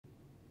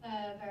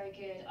very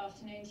good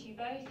afternoon to you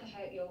both. I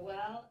hope you're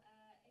well.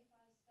 If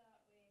I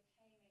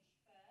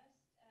start with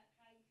Hamish first,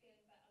 how are you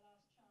feeling about a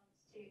last chance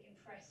to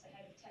impress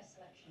ahead of Test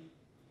selection?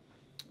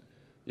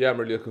 Yeah, I'm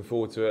really looking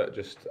forward to it.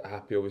 Just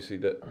happy, obviously,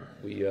 that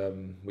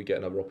we get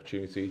another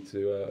opportunity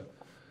to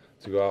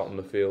go out on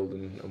the field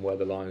and wear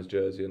the Lions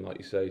jersey, and like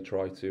you say,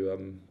 try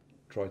to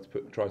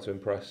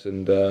impress.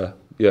 And uh,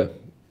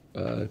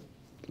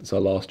 it's our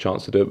last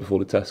chance to do it before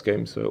the Test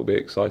game, so it'll be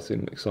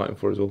exciting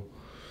for us all.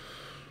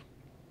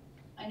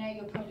 I know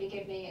you'll probably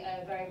give me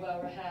a very well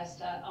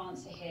rehearsed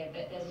answer here,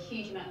 but there's a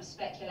huge amount of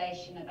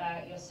speculation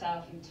about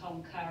yourself and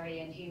Tom Curry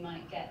and who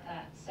might get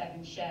that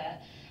 7 share.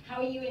 How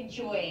are you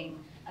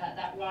enjoying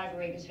that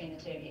rivalry between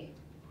the two of you?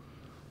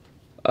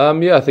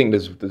 Yeah, I think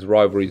there's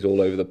rivalries all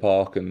over the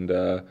park, and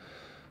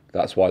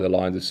that's why the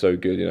Lions are so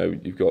good. You know,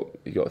 you've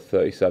got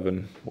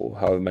 37 or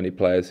however many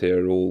players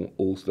here,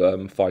 all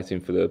fighting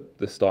for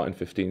the starting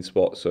 15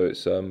 spot. So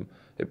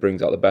it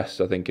brings out the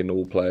best, I think, in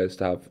all players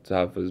to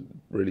have a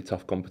really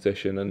tough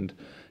competition. And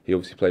he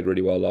obviously played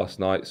really well last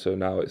night. So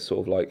now it's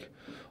sort of like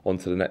on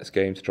to the next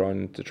game to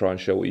try and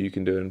show what you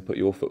can do and put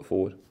your foot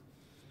forward.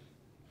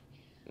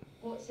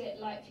 What's it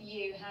like for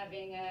you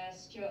having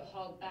Stuart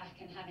Hogg back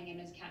and having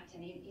him as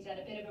captain? He's had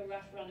a bit of a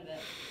rough run of it.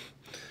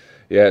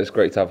 Yeah, it's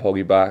great to have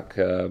Hoggy back.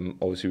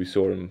 Obviously, we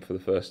saw him for the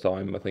first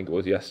time, I think it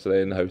was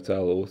yesterday in the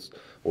hotel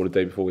or the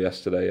day before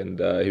yesterday, and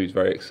he was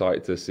very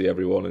excited to see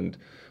everyone. And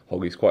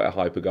Hoggy's quite a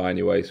hyper guy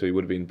anyway, so he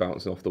would have been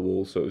bouncing off the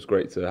wall. So it was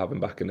great to have him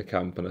back in the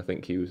camp, and I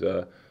think he was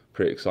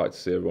pretty excited to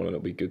see everyone, and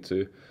it'll be good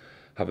to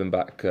have him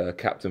back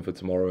captain for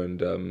tomorrow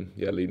and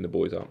leading the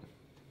boys out.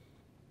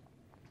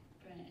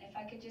 Brilliant. If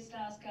I could just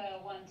ask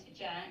one to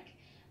Jack.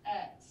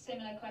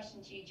 Similar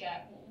question to you,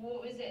 Jack.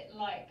 What was it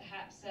like,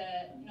 perhaps,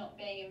 not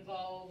being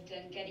involved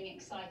and getting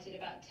excited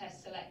about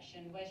Test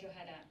selection? Where's your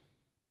head at?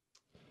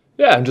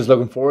 Yeah, I'm just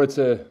looking forward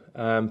to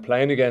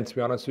playing again, to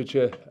be honest with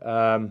you.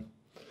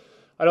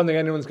 I don't think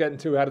anyone's getting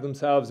too ahead of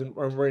themselves and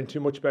worrying too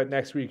much about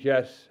next week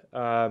yet.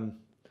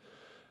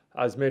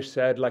 As Mish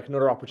said, like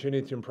another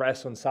opportunity to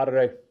impress on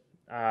Saturday.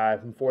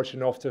 I've been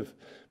fortunate enough to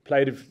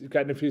have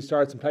getting a few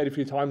starts and played a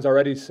few times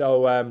already,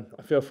 so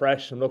I feel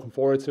fresh. I'm looking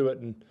forward to it,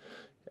 and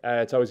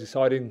it's always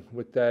exciting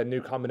with new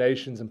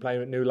combinations and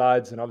playing with new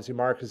lads. And obviously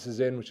Marcus is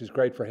in, which is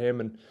great for him.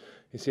 And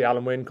you see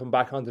Alan Wynne come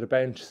back onto the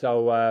bench,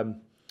 so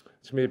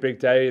it's going to be a big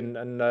day, and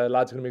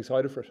lads are going to be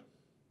excited for it.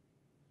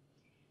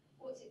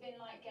 What's it been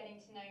like getting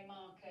to know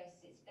Marcus?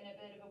 It's been a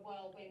bit of a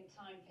whirlwind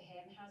time for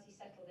him. How's he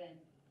settled in?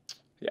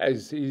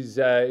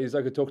 Yeah, he's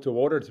like a duck to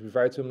water, to be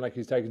fair to him. Like,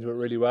 he's taken to it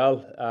really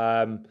well.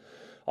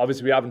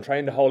 Obviously, we haven't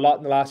trained a whole lot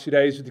in the last few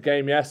days with the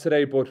game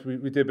yesterday, but we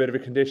did a bit of a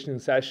conditioning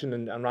session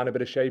and ran a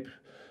bit of shape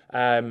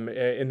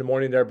in the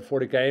morning there before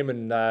the game.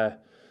 And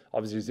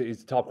obviously,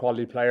 he's a top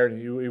quality player,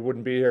 and he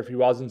wouldn't be here if he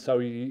wasn't. So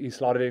he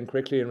slotted in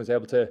quickly and was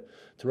able to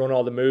run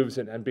all the moves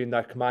and being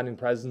that commanding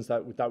presence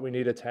that we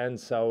need at 10.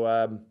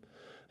 So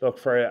look,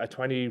 for a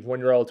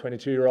 21-year-old,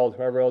 22-year-old,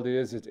 whoever old he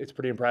is, it's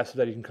pretty impressive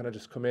that he can kind of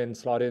just come in,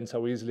 slot in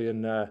so easily,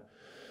 and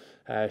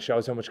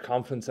shows how much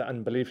confidence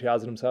and belief he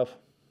has in himself.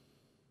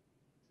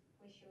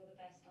 Wish you all the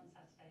best on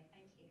Saturday.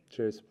 Thank you.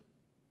 Cheers.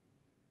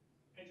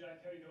 Hey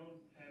Jack, how are you going?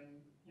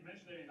 You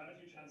mentioned that you had a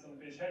few chances on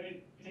the pitch. How do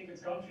you think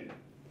it's gone for you?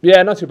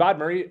 Yeah, not too bad,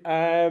 Murray.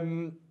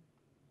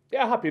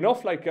 Yeah, happy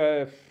enough. Like,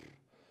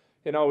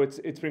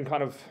 it's been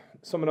kind of,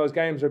 some of those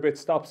games are a bit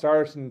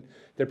stop-start, and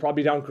they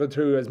probably don't go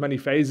through as many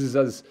phases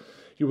as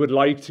you would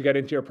like to get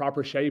into your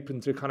proper shape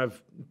and to kind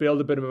of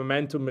build a bit of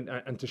momentum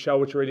and to show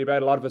what you're really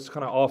about. A lot of it's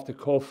kind of off the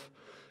cuff,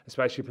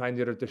 especially playing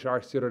the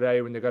Sharks the other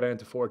day. When they go down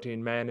to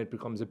 14 men, it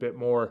becomes a bit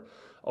more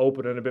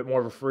open and a bit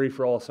more of a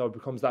free-for-all, so it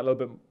becomes that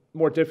little bit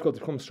more difficult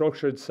to become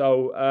structured.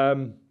 So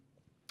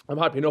I'm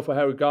happy enough with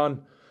how it's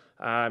gone.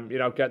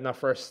 Getting that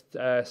first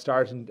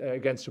start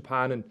against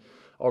Japan and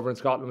over in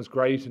Scotland was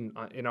great, and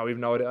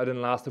even though I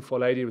didn't last the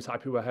full 80, I was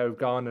happy with how it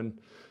gone, and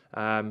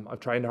I've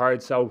trained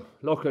hard. So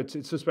look, it's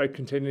just about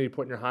continually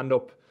putting your hand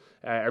up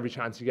every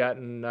chance you get,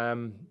 and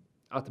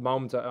at the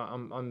moment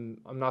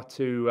I'm not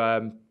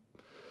too.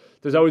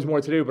 There's always more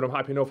to do, but I'm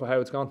happy enough with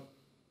how it's gone.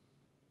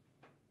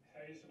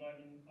 How are you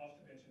surviving off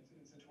the pitch?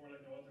 It's a tour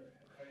like no other.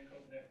 How are you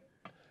coping there?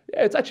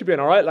 Yeah, it's actually been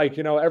all right. Like,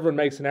 everyone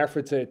makes an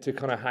effort to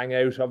kind of hang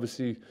out,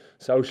 obviously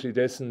socially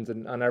distant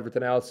and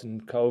everything else,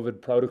 and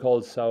COVID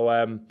protocols. So,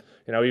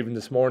 even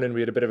this morning we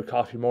had a bit of a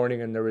coffee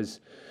morning, and there was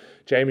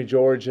Jamie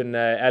George and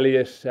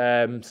Elliot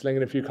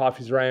slinging a few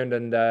coffees around,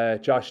 and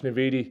Josh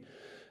Navidi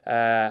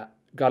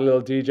got a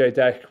little DJ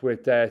deck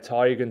with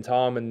Tig and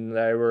Tom, and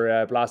they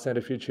were blasting out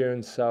a few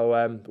tunes.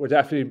 So we're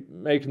definitely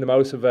making the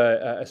most of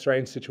a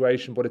strange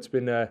situation, but it's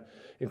been an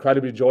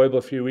incredibly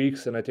enjoyable few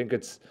weeks, and I think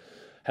it's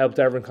helped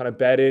everyone kind of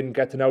bed in,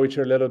 get to know each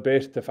other a little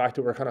bit. The fact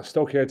that we're kind of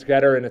stuck here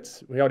together,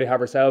 and we only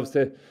have ourselves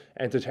to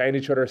entertain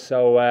each other.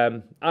 So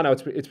I know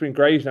it's been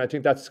great, and I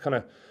think that's kind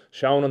of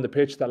shown on the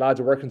pitch that lads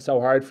are working so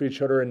hard for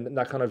each other, and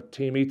that kind of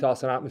team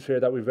ethos and atmosphere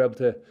that we've been able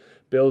to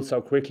build so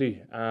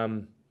quickly.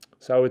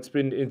 So it's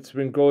been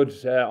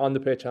good on the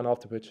pitch and off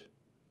the pitch.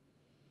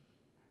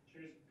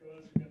 Cheers. Go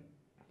on again.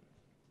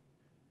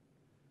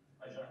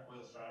 Hi Jack,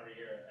 Will Strather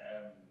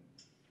here.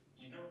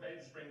 never played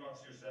the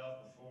Springboks yourself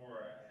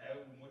before. How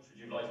much would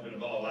you like to have been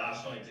involved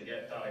last night to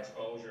get that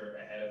exposure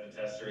ahead of the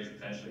Test series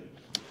potentially?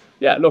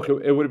 Yeah, look,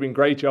 it would have been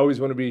great. You always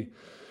want to be,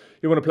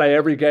 you want to play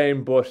every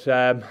game, but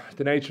the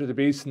nature of the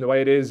beast and the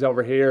way it is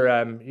over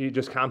here, you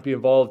just can't be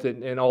involved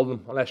in all of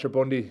them unless you're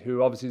Bundy,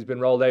 who obviously has been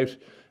rolled out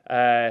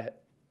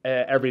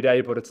every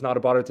day, but it's not a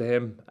bother to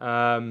him.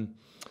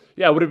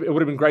 Yeah, it would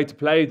have been great to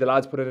play. The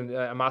lads put in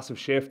a massive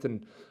shift,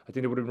 and I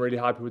think they would have been really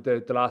happy with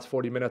the last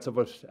 40 minutes of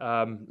it.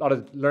 A lot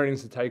of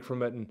learnings to take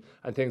from it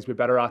and things we're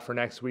better at for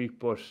next week.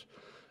 But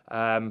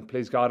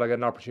please God, I'll get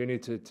an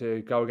opportunity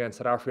to go against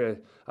South Africa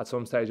at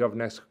some stage over the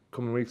next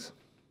coming weeks.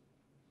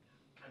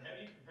 And how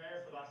do you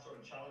prepare for that sort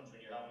of challenge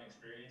when you haven't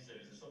experienced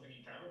it? Is it something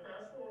you can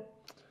prepare for?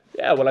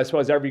 Yeah, well, I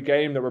suppose every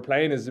game that we're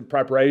playing is in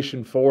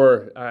preparation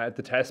for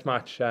the Test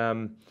match.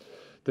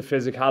 The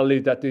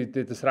physicality that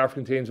the South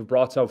African teams have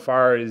brought so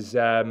far is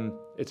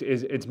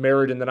it's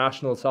mirrored in the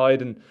national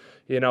side, and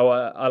you know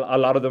a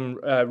lot of them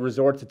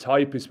resort to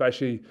type,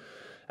 especially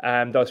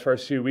those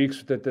first few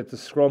weeks, the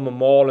scrum and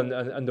maul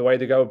and the way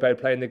they go about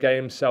playing the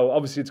game. So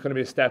obviously it's going to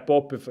be a step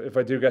up if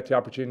I do get the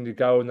opportunity to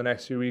go in the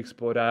next few weeks.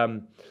 But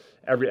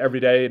every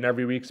day and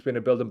every week's been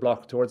a building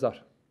block towards that.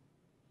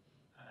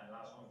 And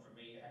last one for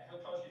me, how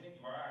close do you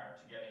think you are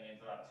to getting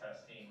into that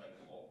Test team, like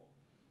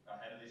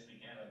ahead of this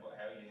weekend? Like,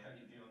 how are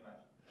you feeling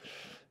that?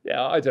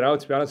 Yeah, I don't know.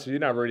 To be honest, you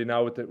never really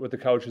know what the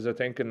coaches are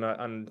thinking,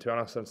 and to be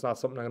honest, it's not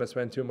something I'm going to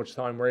spend too much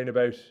time worrying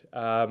about.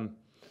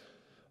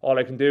 All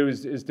I can do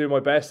is do my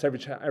best every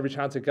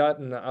chance I get,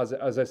 and as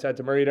I said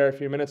to Murray there a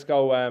few minutes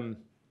ago, I'm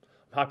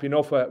happy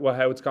enough with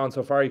how it's gone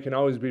so far. You can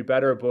always be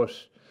better, but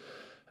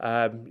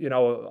you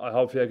know,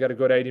 hopefully I get a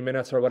good 80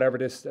 minutes or whatever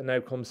this now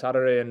comes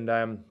Saturday, and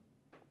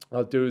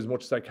I'll do as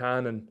much as I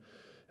can. And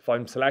if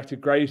I'm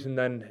selected, great, and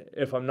then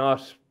if I'm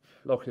not,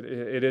 look,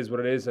 it is what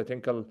it is. I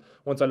think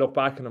once I look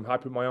back and I'm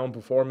happy with my own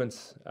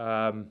performance,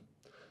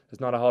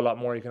 there's not a whole lot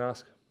more you can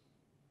ask.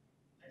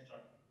 Thanks, John.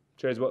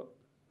 Cheers, Will.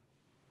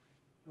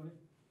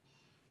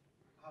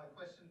 Hi,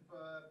 question for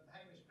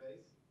Hamish,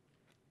 please.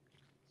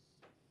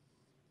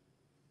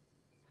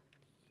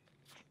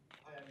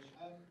 Hi, Hamish.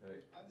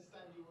 I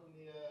understand you're on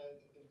the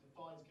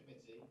fines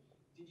committee.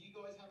 Did you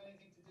guys have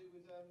anything to do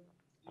with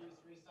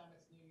Louis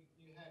Sammett's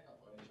new haircut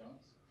by any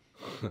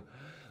chance?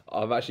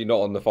 I'm actually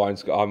not on the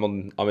fines. I'm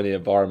in the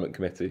environment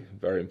committee.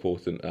 Very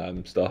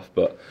important stuff.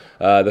 But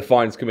the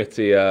fines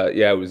committee,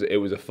 yeah, it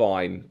was a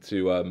fine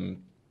to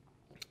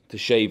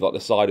shave like the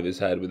side of his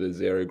head with a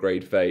 0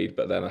 grade fade.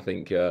 But then I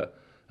think that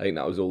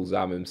was all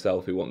Zam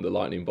himself who wanted the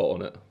lightning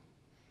bolt on it.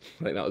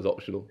 I think that was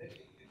optional.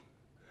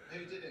 Who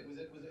did it? Was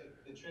it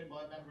a trim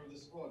by a member of the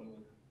squad?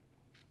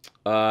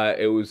 Or?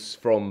 It was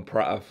from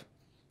Prav.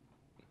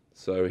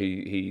 So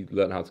he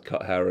learned how to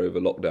cut hair over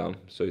lockdown.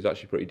 So he's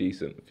actually pretty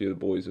decent. A few of the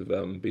boys have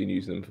been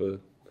using them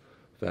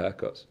for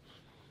haircuts.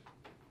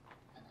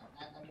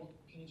 And what,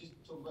 can you just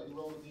talk about your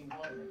role in the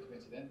environment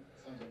committee then?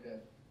 Sounds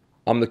like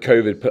I'm the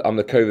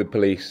COVID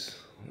police,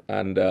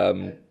 and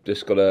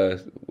just got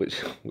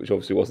which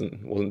obviously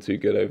wasn't too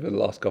good over the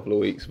last couple of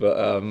weeks. But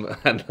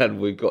and then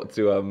we've got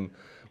to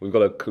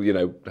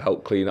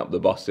help clean up the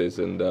buses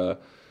and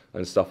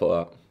stuff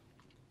like that.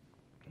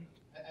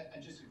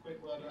 And just a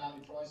quick word on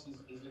Ali Price.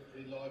 He's looked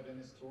pretty live in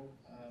this tour.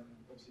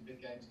 Obviously,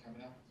 big games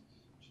coming up.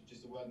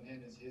 Just a word on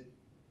him as his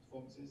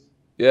performances.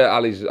 Yeah,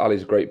 Ali's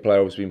a great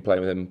player. I've been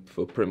playing with him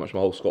for pretty much my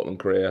whole Scotland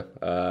career,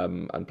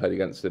 and played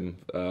against him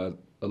a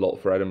lot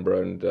for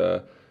Edinburgh.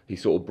 And he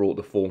sort of brought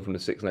the form from the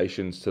Six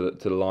Nations to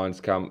the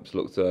Lions camps.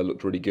 Looked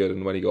really good.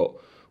 And when he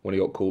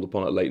got called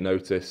upon at late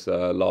notice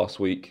last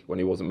week, when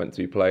he wasn't meant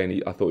to be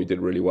playing, I thought he did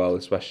really well,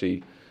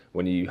 especially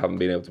when you haven't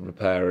been able to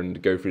prepare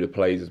and go through the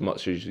plays as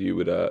much as you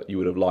would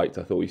have liked.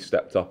 I thought he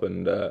stepped up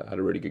and had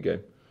a really good game.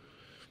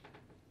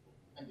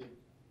 Thank you.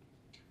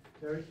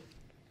 Terry?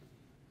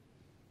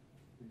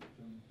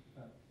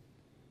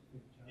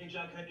 Hey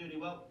Jack, how do you do?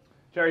 Well,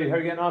 Jerry, how are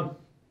you getting on?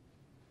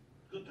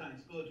 good,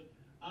 thanks, good.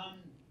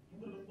 You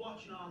would have been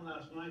watching on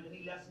last night.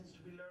 Any lessons to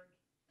be learned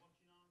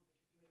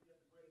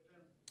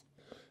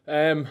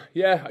watching on?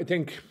 Yeah, I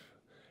think,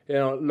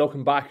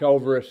 looking back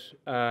over it,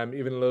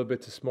 even a little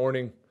bit this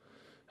morning,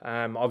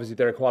 obviously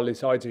they're a quality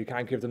side, so you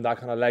can't give them that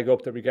kind of leg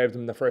up that we gave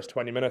them in the first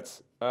 20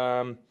 minutes.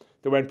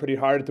 They went pretty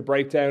hard at the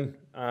breakdown,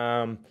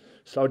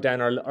 slowed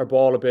down our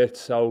ball a bit,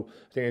 so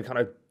I think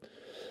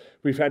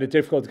we found it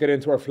difficult to get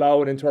into our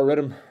flow and into our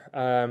rhythm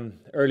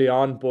early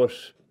on. But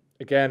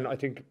again, I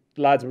think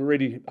the lads were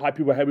really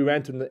happy with how we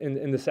went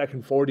in the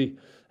second 40.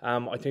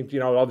 I think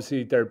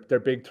obviously they're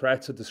big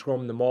threats at the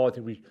scrum and the maul. I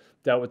think we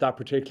dealt with that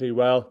particularly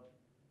well.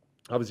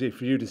 Obviously, a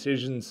few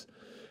decisions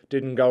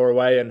didn't go our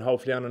way, and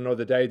hopefully on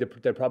another day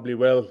they probably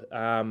will.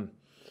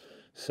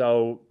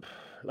 So,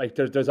 like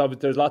there's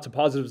lots of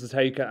positives to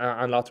take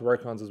and lots of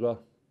work ons as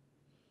well.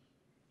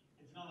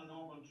 It's not a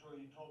normal tour.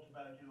 You talked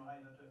about how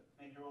you have to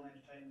make your own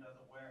entertainment, as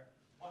it were.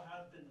 What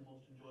has been the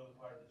most enjoyable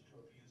part of this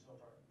tour for you so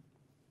far?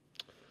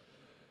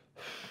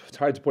 It's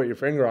hard to put your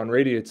finger on,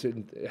 really. It's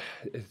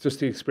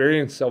just the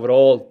experience of it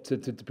all, to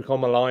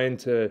become a Lion,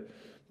 to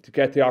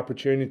get the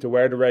opportunity to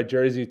wear the red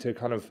jersey, to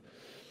kind of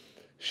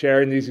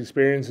sharing these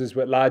experiences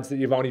with lads that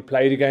you've only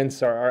played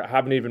against or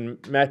haven't even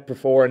met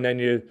before, and then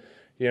you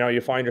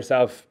find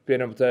yourself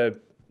being able to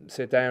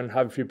sit down,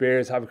 have a few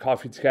beers, have a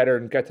coffee together,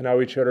 and get to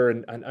know each other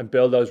and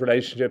build those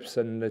relationships.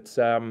 And it's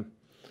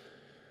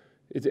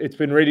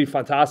been really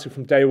fantastic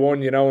from day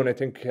one, and I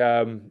think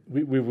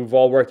we've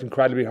all worked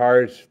incredibly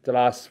hard the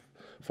last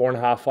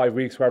 4.5, 5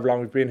 weeks, however long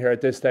we've been here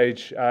at this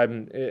stage.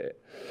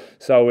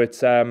 So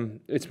it's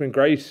been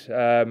great.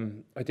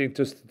 I think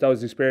just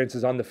those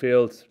experiences on the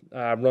field,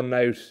 running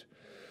out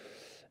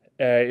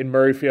in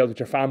Murrayfield with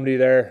your family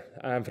there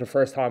for the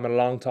first time in a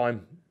long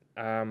time,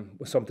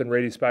 was something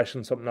really special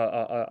and something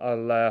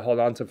I'll hold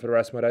on to for the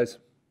rest of my days.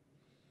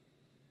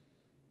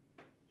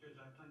 Cheers,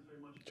 Jack. Thanks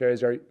very much. Cheers,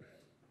 Jerry.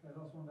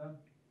 Last one, Dan.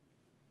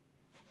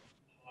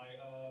 Hi,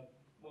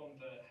 one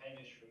for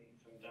Hamish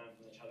from Dan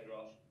from the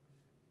Telegraph.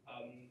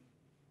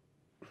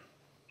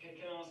 Can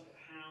I ask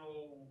how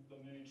the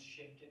mood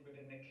shifted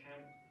within the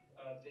camp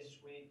this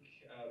week?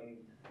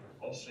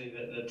 Obviously,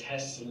 the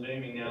tests are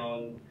looming now,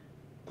 and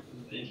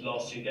these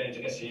last 2 games,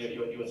 I guess,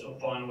 your sort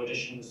of final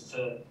additions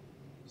to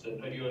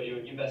put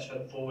your best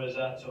foot forward. Has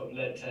that sort of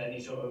led to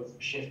any sort of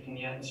shift in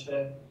the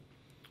atmosphere?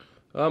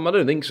 I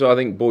don't think so. I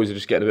think boys are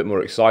just getting a bit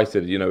more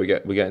excited. We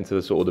get into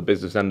the sort of the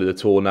business end of the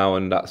tour now,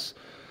 and that's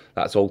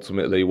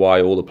ultimately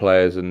why all the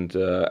players and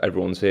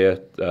everyone's here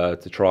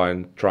to try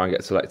and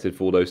get selected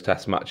for all those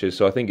test matches.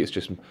 So I think it's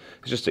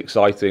just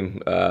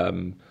exciting.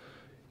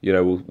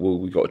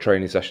 We've got a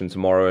training session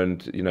tomorrow,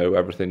 and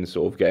everything's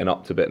sort of getting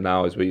up to bit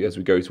now as we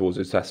go towards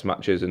those test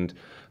matches. And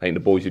I think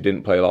the boys who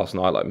didn't play last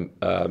night,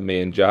 like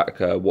me and Jack,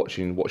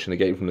 watching the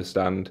game from the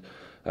stand.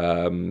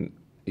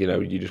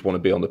 You just want to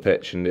be on the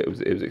pitch, and it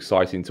was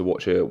exciting to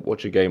watch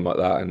a game like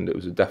that, and it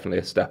was definitely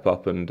a step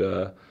up. And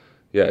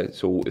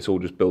it's all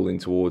just building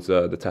towards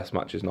the test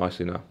matches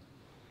nicely now.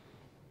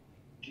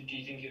 Do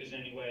you think it was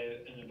in any way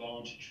an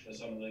advantage for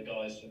some of the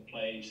guys that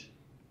played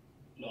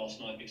last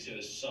night because it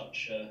was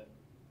such a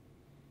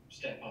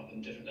step up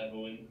and different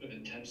level of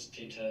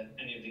intensity to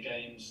any of the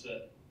games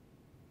that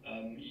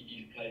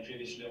you've played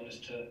previously on this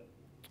tour?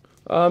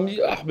 I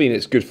mean,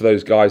 it's good for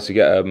those guys to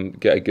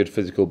get a good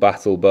physical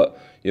battle, but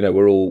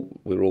we're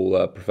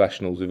all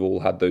professionals. We've all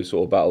had those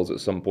sort of battles at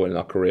some point in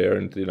our career,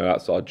 and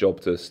that's our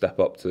job to step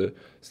up to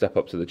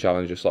the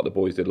challenge, just like the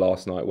boys did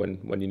last night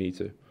when you need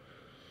to.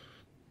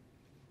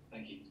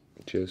 Thank you.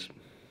 Cheers.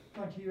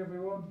 Thank you,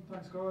 everyone.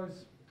 Thanks,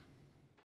 guys.